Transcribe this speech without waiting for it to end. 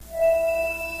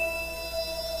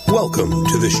Welcome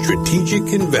to The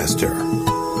Strategic Investor.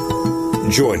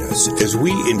 Join us as we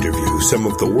interview some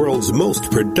of the world's most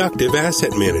productive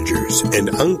asset managers and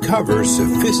uncover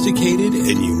sophisticated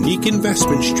and unique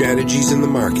investment strategies in the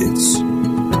markets.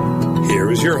 Here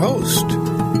is your host,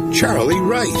 Charlie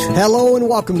Wright. Hello and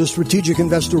welcome to Strategic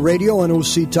Investor Radio on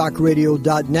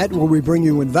OCTalkRadio.net, where we bring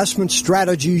you investment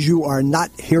strategies you are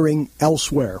not hearing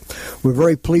elsewhere. We're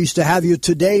very pleased to have you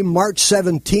today, March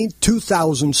 17th,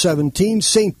 2017,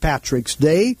 St. Patrick's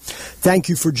Day. Thank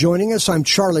you for joining us. I'm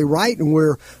Charlie Wright, and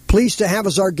we're pleased to have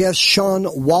as our guest Sean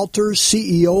Walters,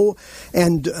 CEO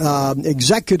and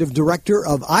Executive Director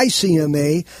of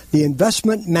ICMA, the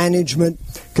Investment Management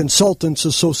Consultants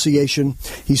Association.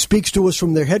 He speaks to us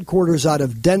from their headquarters out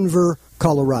of Denver,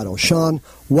 Colorado. Sean,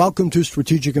 welcome to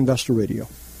Strategic Investor Radio.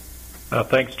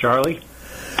 Thanks, Charlie.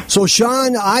 So,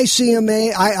 Sean,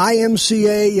 IMCA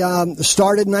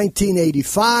started in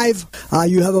 1985.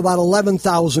 You have about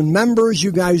 11,000 members.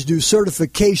 You guys do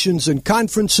certifications and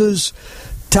conferences.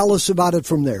 Tell us about it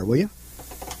from there, will you?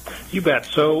 You bet.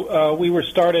 So we were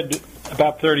started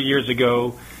about 30 years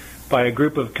ago by a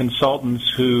group of consultants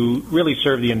who really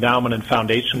serve the endowment and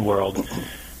foundation world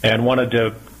and wanted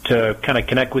to kind of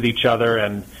connect with each other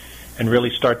and really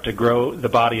start to grow the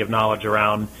body of knowledge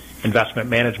around investment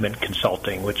management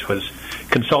consulting, which was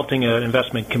consulting an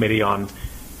investment committee on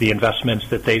the investments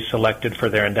that they selected for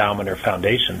their endowment or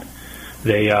foundation.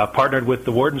 They partnered with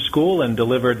the Wharton School and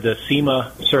delivered the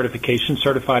CIMA certification,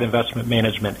 Certified Investment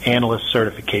Management Analyst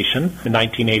certification, in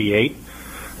 1988.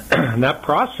 And that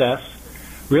process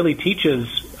really teaches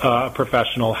a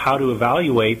professional how to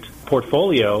evaluate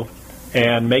portfolio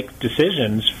and make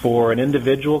decisions for an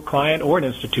individual client or an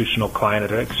institutional client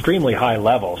at an extremely high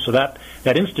level. So that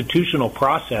institutional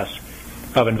process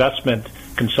of investment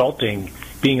consulting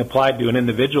being applied to an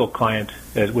individual client,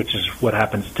 which is what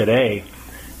happens today,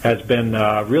 has been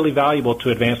really valuable to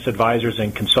advanced advisors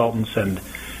and consultants, and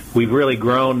we've really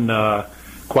grown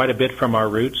quite a bit from our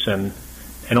roots, and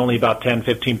only about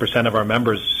 10-15% of our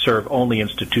members serve only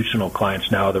institutional clients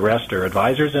now. The rest are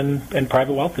advisors and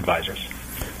private wealth advisors.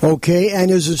 Okay,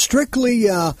 and is it strictly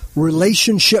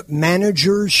relationship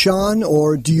managers, Sean,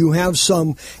 or do you have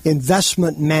some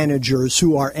investment managers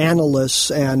who are analysts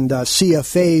and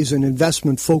CFAs and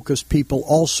investment-focused people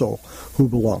also who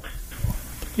belong?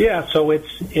 Yeah, so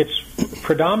it's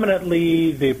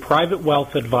predominantly the private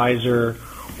wealth advisor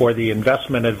or the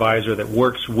investment advisor that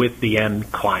works with the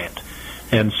end client.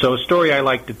 And so a story I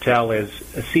like to tell is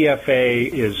a CFA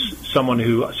is someone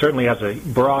who certainly has a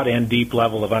broad and deep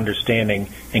level of understanding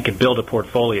and can build a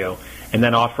portfolio and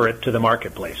then offer it to the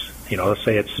marketplace. You know, let's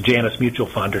say it's Janus Mutual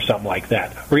Fund or something like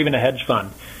that, or even a hedge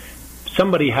fund.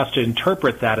 Somebody has to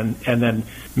interpret that and then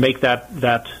make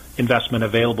that investment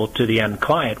available to the end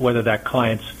client, whether that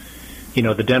client's, you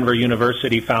know, the Denver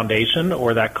University Foundation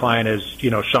or that client is, you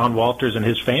know, Sean Walters and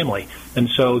his family. And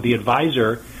so the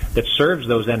advisor that serves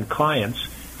those end clients,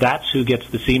 that's who gets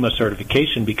the CIMA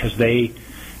certification because they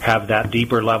have that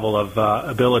deeper level of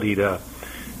ability to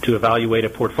evaluate a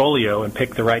portfolio and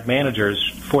pick the right managers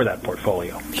for that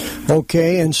portfolio.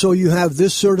 Okay, and so you have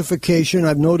this certification.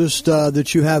 I've noticed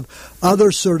that you have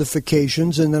other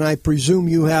certifications, and then I presume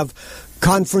you have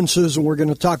conferences, and we're going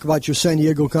to talk about your San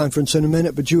Diego conference in a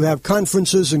minute, but you have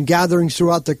conferences and gatherings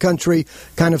throughout the country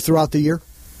kind of throughout the year?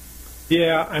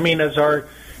 Yeah, I mean, as our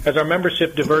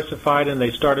membership diversified and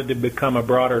they started to become a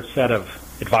broader set of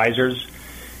advisors,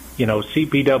 you know,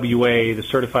 CPWA, the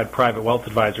Certified Private Wealth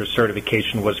Advisor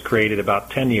certification, was created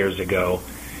about 10 years ago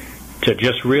to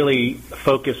just really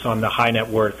focus on the high net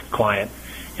worth client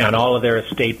and all of their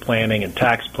estate planning and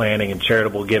tax planning and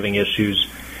charitable giving issues.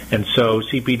 And so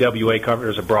CPWA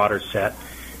covers a broader set.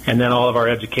 And then all of our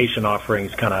education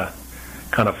offerings kind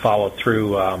of follow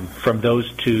through from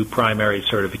those two primary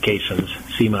certifications,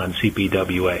 CIMA and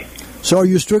CPWA. So are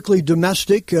you strictly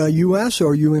domestic, U.S.,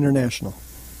 or are you international?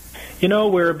 You know,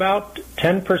 we're about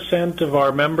 10% of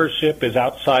our membership is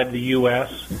outside the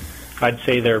U.S. I'd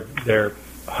say they're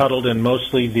huddled in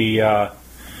mostly the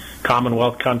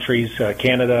Commonwealth countries,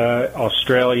 Canada,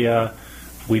 Australia.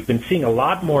 We've been seeing a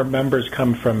lot more members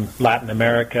come from Latin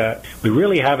America. We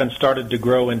really haven't started to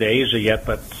grow into Asia yet,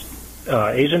 but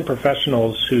Asian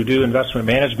professionals who do investment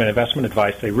management, investment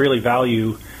advice, they really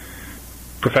value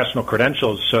professional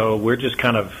credentials. So we're just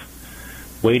kind of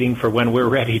waiting for when we're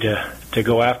ready to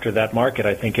go after that market.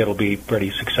 I think it'll be pretty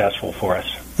successful for us.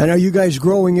 And are you guys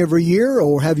growing every year,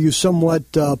 or have you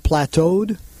somewhat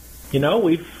plateaued? You know,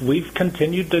 we've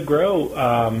continued to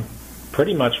grow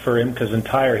pretty much for IMCA's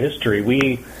entire history.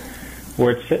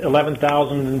 We're at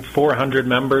 11,400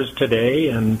 members today,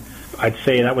 and I'd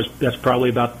say that's probably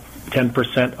about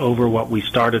 10% over what we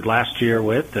started last year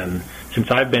with. And since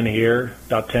I've been here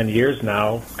about 10 years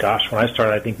now, gosh, when I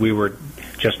started, I think we were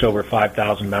just over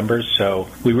 5,000 members. So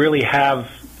we really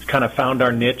have kind of found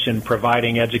our niche in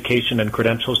providing education and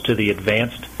credentials to the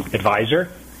advanced advisor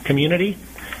community.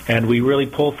 And we really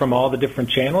pull from all the different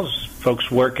channels. Folks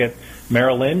work at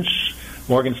Merrill Lynch,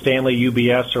 Morgan Stanley,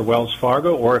 UBS, or Wells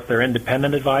Fargo, or if they're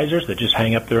independent advisors that just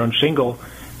hang up their own shingle,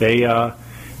 they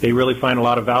really find a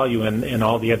lot of value in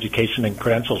all the education and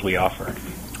credentials we offer.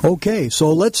 Okay,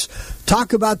 so let's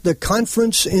talk about the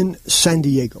conference in San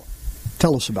Diego.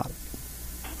 Tell us about it.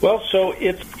 Well, so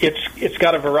it's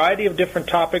got a variety of different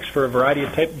topics for a variety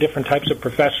of different types of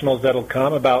professionals that'll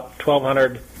come. About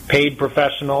 1,200 paid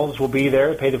professionals will be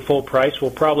there, pay the full price. We'll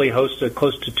probably host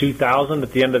close to 2,000.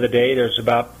 At the end of the day, there's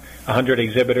about 100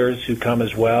 exhibitors who come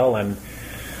as well. And,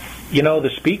 you know,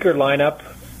 the speaker lineup,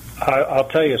 I'll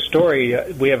tell you a story.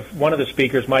 We have one of the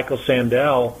speakers, Michael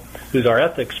Sandel, who's our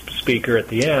ethics speaker at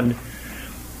the end.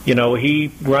 You know,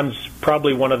 he runs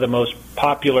probably one of the most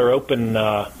popular open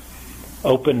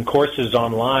courses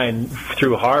online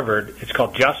through Harvard. It's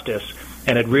called Justice,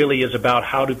 and it really is about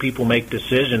how do people make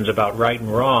decisions about right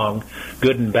and wrong,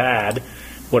 good and bad.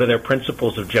 What are their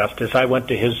principles of justice? I went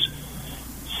to his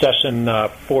session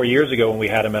 4 years ago when we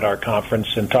had him at our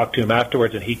conference and talked to him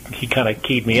afterwards, and he kind of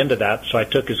keyed me into that. So I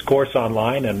took his course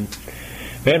online, and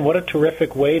man, what a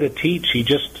terrific way to teach. He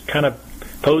just kind of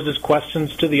poses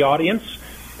questions to the audience,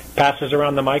 passes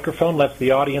around the microphone, lets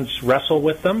the audience wrestle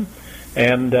with them,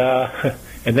 and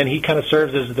then he kind of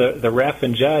serves as the ref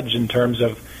and judge in terms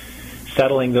of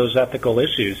settling those ethical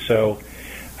issues. So,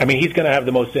 I mean, he's going to have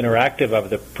the most interactive of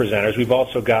the presenters. We've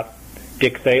also got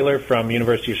Dick Thaler from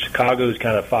University of Chicago, who's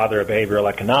kind of father of behavioral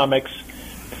economics,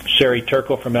 Sherry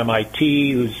Turkle from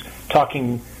MIT, who's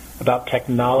talking about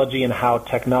technology and how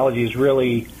technology is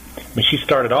really, I mean, she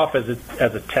started off as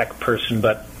a tech person,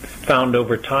 but found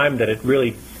over time that it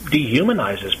really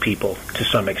dehumanizes people to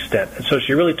some extent. And so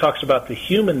she really talks about the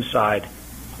human side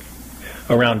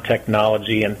around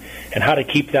technology and how to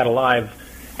keep that alive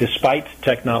despite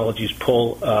technology's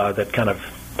pull that kind of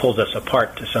pulls us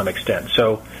apart to some extent.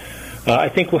 So I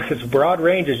think it's a broad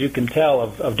range, as you can tell,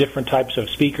 of different types of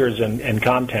speakers and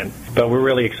content, but we're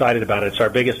really excited about it. It's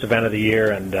our biggest event of the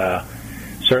year, and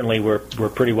certainly we're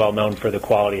pretty well known for the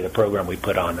quality of the program we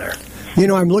put on there. You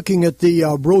know, I'm looking at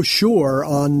the brochure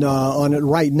on it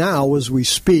right now as we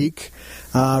speak,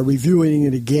 reviewing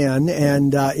it again,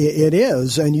 and it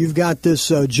is. And you've got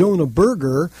this Jonah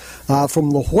Berger from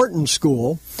the Wharton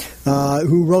School,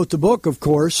 who wrote the book, of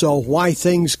course, Why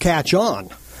Things Catch On.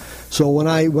 So when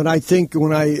I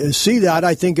see that,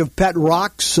 I think of pet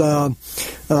rocks, hula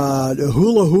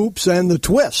hoops, and the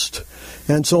twist.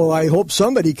 And so I hope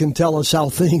somebody can tell us how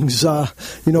things,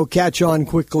 catch on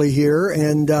quickly here.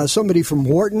 And somebody from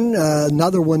Wharton,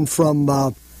 another one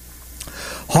from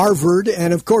Harvard,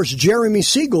 and of course Jeremy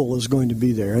Siegel is going to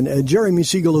be there. And Jeremy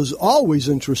Siegel is always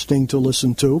interesting to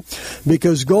listen to,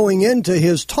 because going into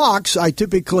his talks, I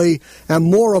typically am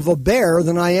more of a bear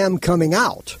than I am coming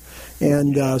out.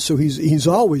 And so he's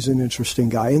always an interesting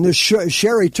guy. And this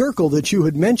Sherry Turkle that you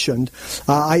had mentioned,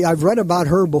 I've read about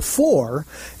her before,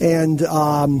 and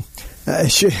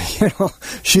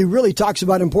she really talks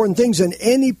about important things. And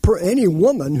any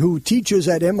woman who teaches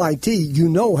at MIT,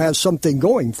 has something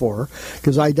going for her,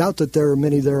 because I doubt that there are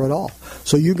many there at all.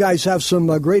 So you guys have some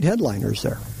great headliners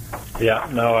there. Yeah,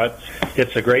 no,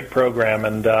 it's a great program,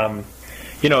 and.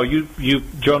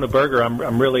 Jonah Berger,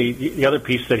 I'm really, the other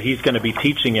piece that he's going to be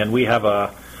teaching in, we have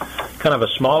a kind of a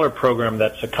smaller program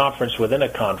that's a conference within a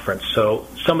conference. So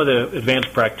some of the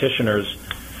advanced practitioners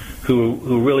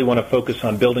who really want to focus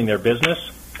on building their business,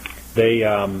 they,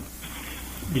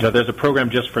 there's a program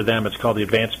just for them. It's called the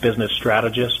Advanced Business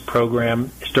Strategist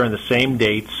Program. It's during the same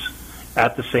dates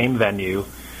at the same venue,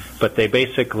 but they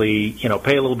basically,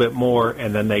 pay a little bit more,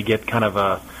 and then they get kind of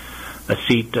a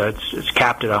seat. It's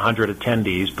capped at 100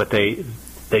 attendees, but they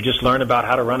just learn about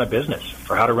how to run a business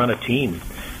or how to run a team.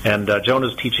 And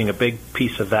Jonah's teaching a big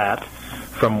piece of that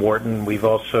from Wharton. We've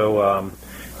also,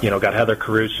 got Heather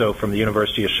Caruso from the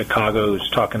University of Chicago, who's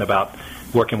talking about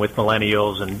working with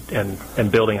millennials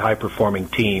and building high-performing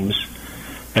teams.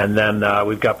 And then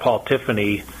we've got Paul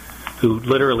Tiffany, who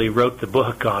literally wrote the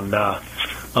book on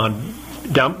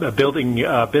building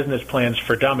business plans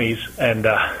for dummies, and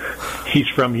he's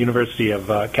from University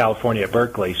of California at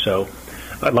Berkeley. So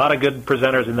a lot of good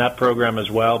presenters in that program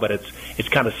as well, but it's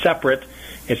kind of separate.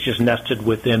 It's just nested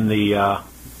within the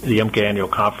IMCA annual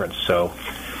conference. So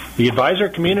the advisor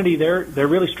community, they're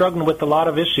really struggling with a lot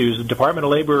of issues. The Department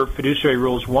of Labor fiduciary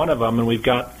rule is one of them, and we've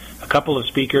got a couple of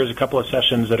speakers, a couple of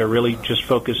sessions that are really just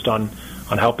focused on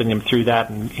helping them through that,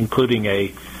 and including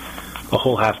a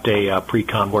whole half-day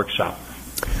pre-con workshop.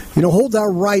 Hold that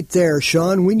right there,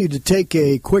 Sean. We need to take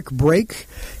a quick break,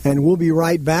 and we'll be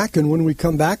right back. And when we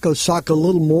come back, let's talk a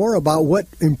little more about what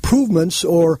improvements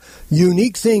or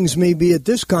unique things may be at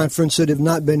this conference that have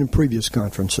not been in previous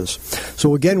conferences.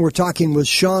 So again, we're talking with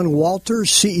Sean Walter,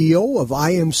 CEO of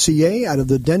IMCA out of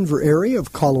the Denver area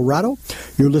of Colorado.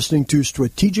 You're listening to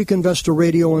Strategic Investor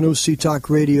Radio on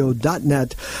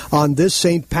OCTalkRadio.net on this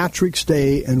St. Patrick's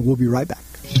Day, and we'll be right back.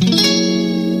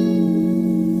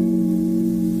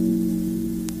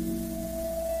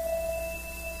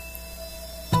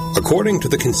 According to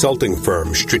the consulting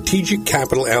firm Strategic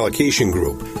Capital Allocation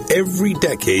Group, every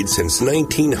decade since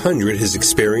 1900 has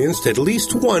experienced at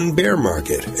least one bear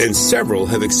market, and several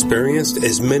have experienced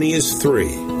as many as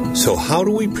 3. So how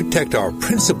do we protect our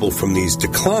principal from these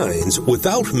declines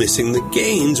without missing the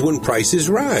gains when prices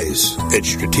rise? At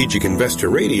Strategic Investor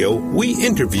Radio, we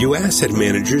interview asset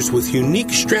managers with unique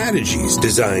strategies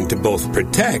designed to both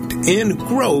protect and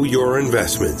grow your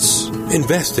investments.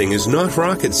 Investing is not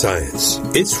rocket science.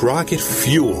 It's rocket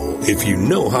fuel if you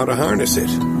know how to harness it.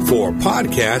 For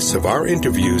podcasts of our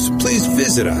interviews, please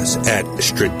visit us at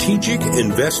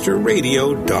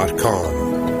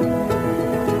strategicinvestorradio.com.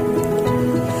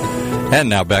 And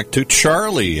now back to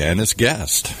Charlie and his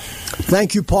guest.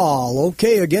 Thank you, Paul.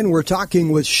 Okay, again, we're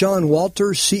talking with Sean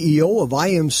Walter, CEO of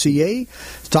IMCA,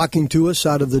 talking to us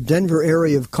out of the Denver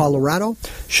area of Colorado.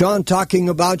 Sean, talking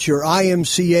about your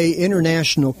IMCA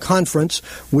International Conference.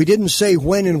 We didn't say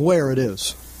when and where it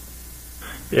is.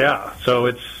 Yeah, so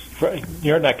it's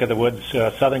your neck of the woods,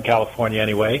 Southern California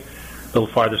anyway, a little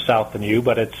farther south than you,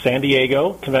 but it's San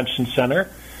Diego Convention Center,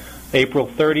 April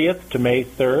 30th to May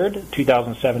 3rd,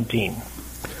 2017.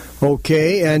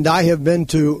 Okay, and I have been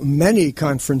to many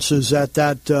conferences at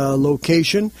that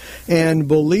location, and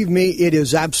believe me, it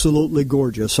is absolutely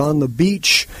gorgeous. On the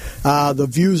beach, the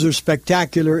views are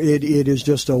spectacular. It is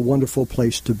just a wonderful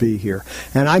place to be here.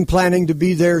 And I'm planning to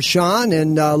be there, Sean,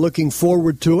 and looking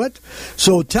forward to it.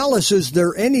 So tell us, are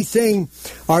there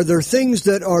things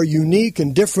that are unique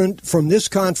and different from this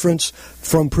conference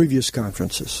from previous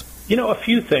conferences? A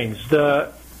few things.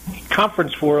 The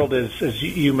conference world is, as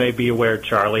you may be aware,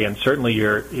 Charlie, and certainly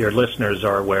your listeners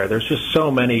are aware, there's just so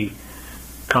many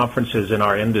conferences in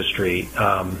our industry.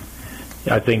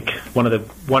 I think one of the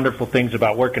wonderful things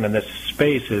about working in this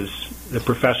space is the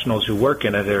professionals who work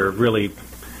in it are really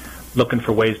looking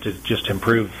for ways to just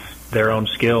improve their own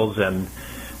skills and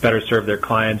better serve their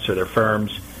clients or their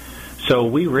firms. So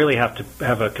we really have to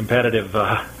have a competitive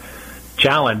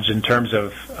challenge in terms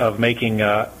of making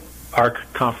our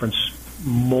conference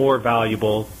more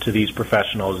valuable to these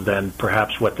professionals than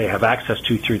perhaps what they have access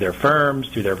to through their firms,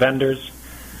 through their vendors.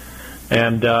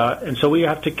 And so we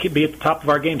have to be at the top of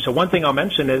our game. So one thing I'll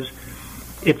mention is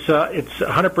it's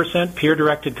 100%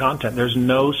 peer-directed content. There's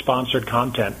no sponsored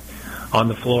content on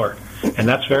the floor. And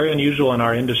that's very unusual in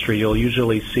our industry. You'll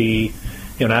usually see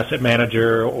an asset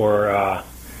manager or a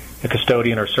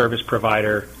custodian or service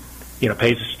provider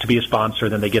pays to be a sponsor,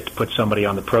 then they get to put somebody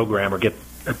on the program or get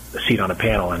a seat on a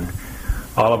panel. And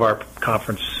all of our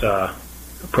conference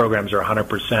programs are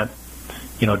 100%,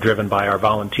 driven by our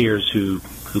volunteers who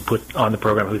put on the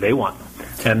program who they want.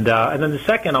 And then the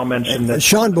second I'll mention that...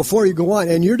 Sean, before you go on,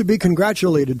 and you're to be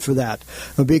congratulated for that,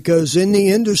 because in the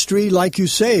industry, like you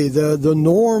say, the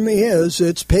norm is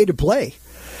it's pay to play.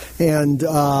 And,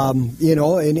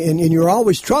 and you're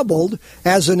always troubled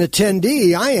as an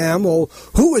attendee. I am,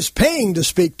 who is paying to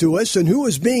speak to us and who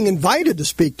is being invited to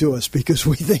speak to us, because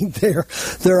we think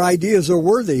their ideas are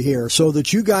worthy here. So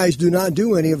that you guys do not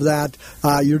do any of that,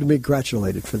 you're to be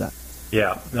congratulated for that.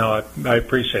 Yeah, no, I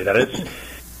appreciate that.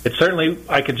 It's certainly,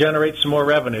 I could generate some more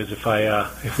revenues if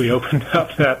we opened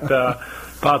up that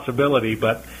possibility.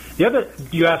 But the other,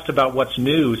 you asked about what's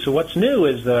new. So what's new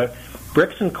is the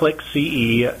Bricks and Clicks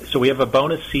CE. So we have a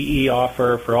bonus CE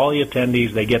offer for all the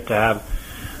attendees. They get to have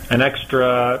an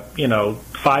extra,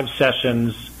 5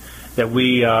 sessions that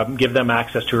we give them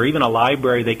access to, or even a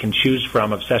library they can choose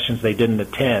from of sessions they didn't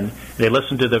attend. They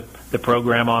listen to the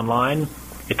program online.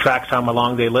 It tracks how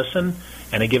long they listen,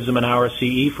 and it gives them an hour of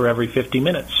CE for every 50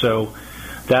 minutes. So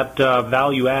that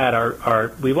value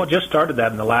add, we've just started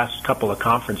that in the last couple of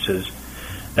conferences.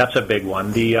 That's a big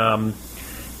one. The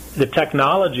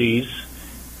technologies,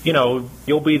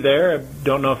 you'll be there. I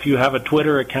don't know if you have a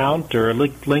Twitter account or a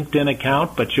LinkedIn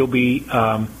account, but you'll be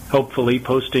hopefully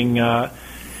posting,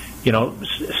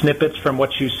 snippets from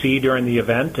what you see during the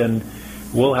event. And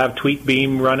we'll have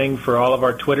TweetBeam running for all of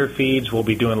our Twitter feeds. We'll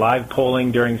be doing live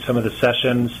polling during some of the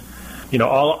sessions.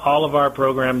 All of our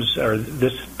programs, or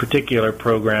this particular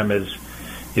program, is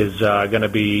is going to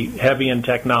be heavy in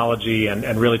technology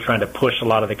and really trying to push a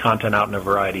lot of the content out in a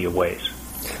variety of ways.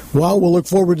 Well, we'll look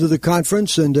forward to the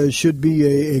conference, and it should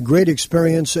be a great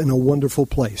experience and a wonderful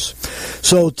place.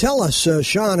 So tell us,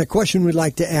 Sean, a question we'd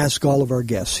like to ask all of our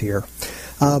guests here.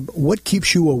 What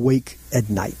keeps you awake at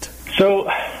night? So,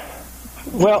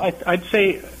 well, I'd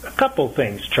say a couple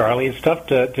things, Charlie. It's tough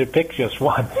to pick just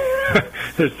one.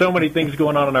 There's so many things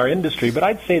going on in our industry, but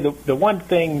I'd say the one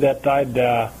thing that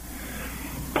I'd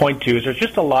point to is there's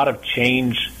just a lot of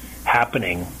change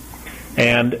happening.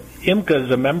 And IMCA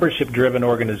is a membership-driven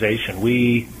organization.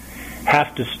 We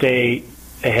have to stay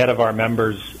ahead of our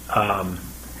members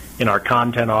in our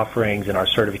content offerings and our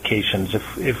certifications.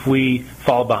 If we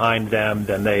fall behind them,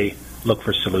 then they look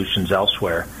for solutions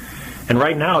elsewhere. And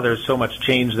right now, there's so much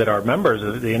change that our members,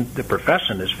 the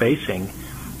profession, is facing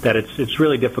that it's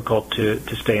really difficult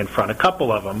to stay in front. A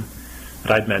couple of them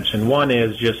that I'd mention. One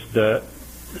is just the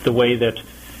way that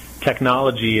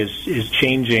technology is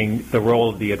changing the role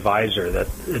of the advisor, that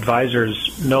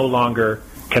advisors no longer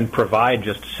can provide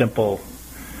just simple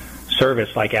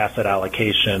service like asset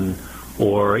allocation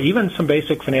or even some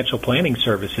basic financial planning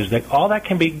services. That all that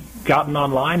can be gotten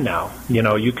online now. You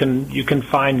know, you can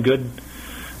find good,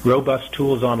 robust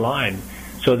tools online.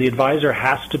 So the advisor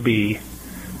has to be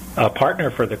a partner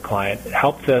for the client,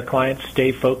 help the client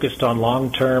stay focused on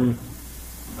long-term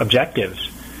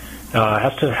objectives,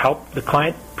 has to help the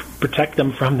client protect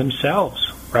them from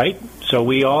themselves, right? So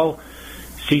we all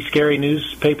see scary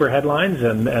newspaper headlines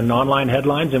and online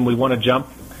headlines, and we want to jump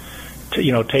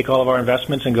to, take all of our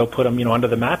investments and go put them, under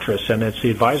the mattress. And it's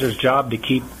the advisor's job to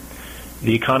keep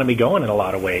the economy going in a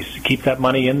lot of ways, to keep that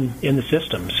money in the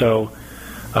system. So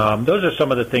those are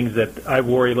some of the things that I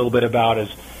worry a little bit about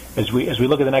as we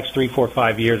look at the next 3, 4,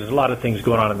 5 years. There's a lot of things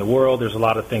going on in the world. There's a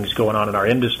lot of things going on in our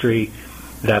industry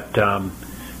that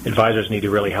advisors need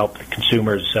to really help the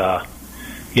consumers,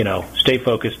 stay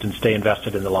focused and stay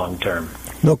invested in the long term.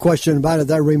 No question about it.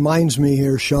 That reminds me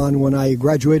here, Sean, when I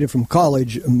graduated from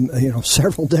college,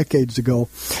 several decades ago,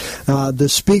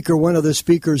 one of the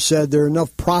speakers said there are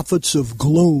enough prophets of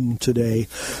gloom today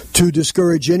to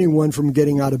discourage anyone from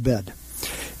getting out of bed.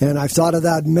 And I've thought of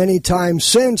that many times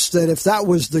since, that if that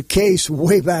was the case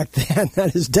way back then,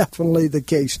 that is definitely the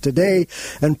case today.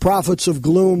 And prophets of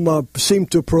gloom seem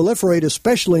to proliferate,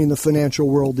 especially in the financial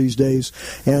world these days.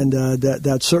 And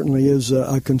that certainly is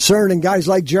a concern. And guys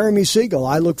like Jeremy Siegel,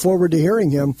 I look forward to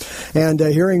hearing him and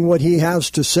hearing what he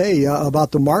has to say about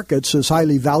the markets, as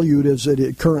highly valued as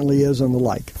it currently is and the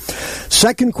like.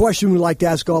 Second question we'd like to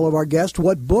ask all of our guests: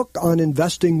 what book on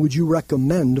investing would you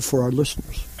recommend for our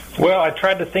listeners? Well, I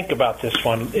tried to think about this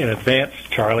one in advance,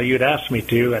 Charlie. You'd asked me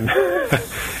to, and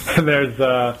there's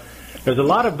a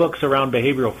lot of books around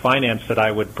behavioral finance that I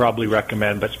would probably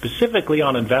recommend, but specifically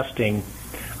on investing,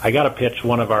 I got to pitch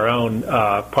one of our own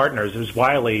partners. Is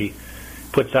Wiley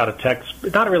puts out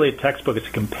not really a textbook, it's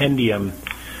a compendium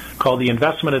called The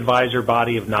Investment Advisor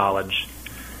Body of Knowledge,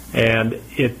 and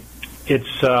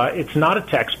it's not a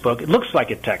textbook. It looks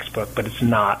like a textbook, but it's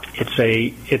not.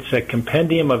 It's a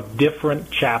compendium of different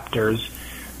chapters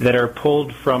that are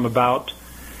pulled from about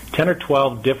 10 or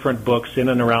 12 different books in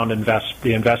and around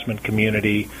the investment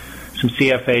community. Some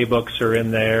CFA books are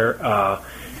in there.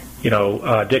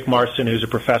 Dick Marson, who's a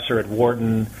professor at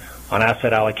Wharton on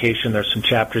asset allocation, there's some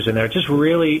chapters in there. It just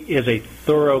really is a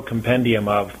thorough compendium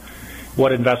of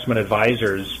what investment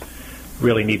advisors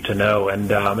really need to know,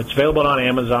 and it's available on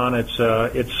Amazon.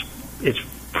 It's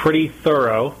pretty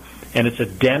thorough, and it's a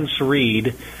dense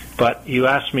read. But you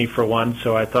asked me for one,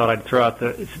 so I thought I'd throw out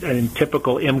in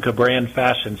typical IMCA brand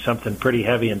fashion, something pretty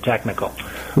heavy and technical.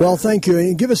 Well, thank you.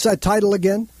 And give us that title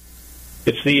again.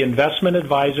 It's The Investment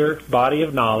Advisor Body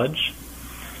of Knowledge,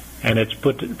 and it's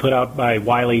put out by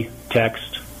Wiley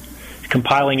Text.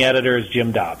 Compiling editor is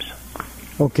Jim Dobbs.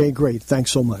 Okay, great.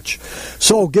 Thanks so much.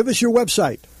 So, give us your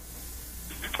website.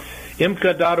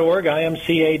 IMCA.org,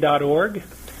 IMCA.org,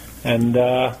 and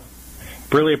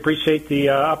really appreciate the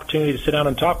opportunity to sit down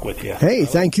and talk with you. Hey,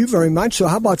 thank you very much. So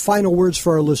how about final words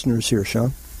for our listeners here,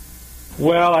 Sean?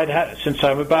 Well, since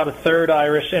I'm about a third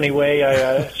Irish anyway,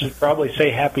 I should probably say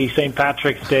Happy St.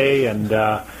 Patrick's Day, and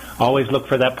always look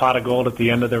for that pot of gold at the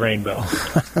end of the rainbow.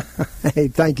 Hey,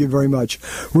 thank you very much.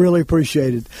 Really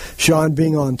appreciate it, Sean,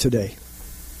 being on today.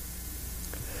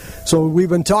 So we've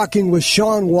been talking with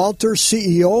Sean Walter,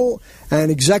 CEO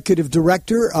and Executive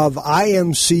Director of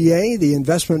IMCA, the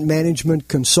Investment Management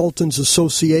Consultants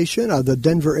Association of the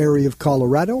Denver area of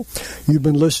Colorado. You've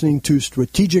been listening to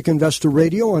Strategic Investor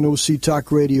Radio on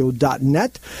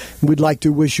OCTalkRadio.net. We'd like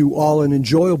to wish you all an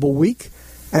enjoyable week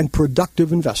and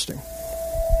productive investing.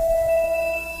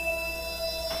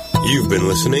 You've been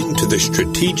listening to The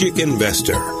Strategic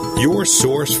Investor, your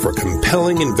source for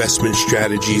compelling investment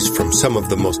strategies from some of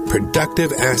the most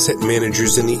productive asset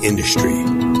managers in the industry.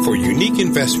 For unique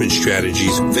investment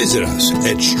strategies, visit us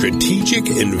at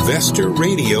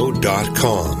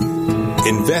strategicinvestorradio.com.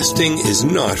 Investing is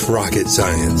not rocket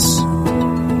science.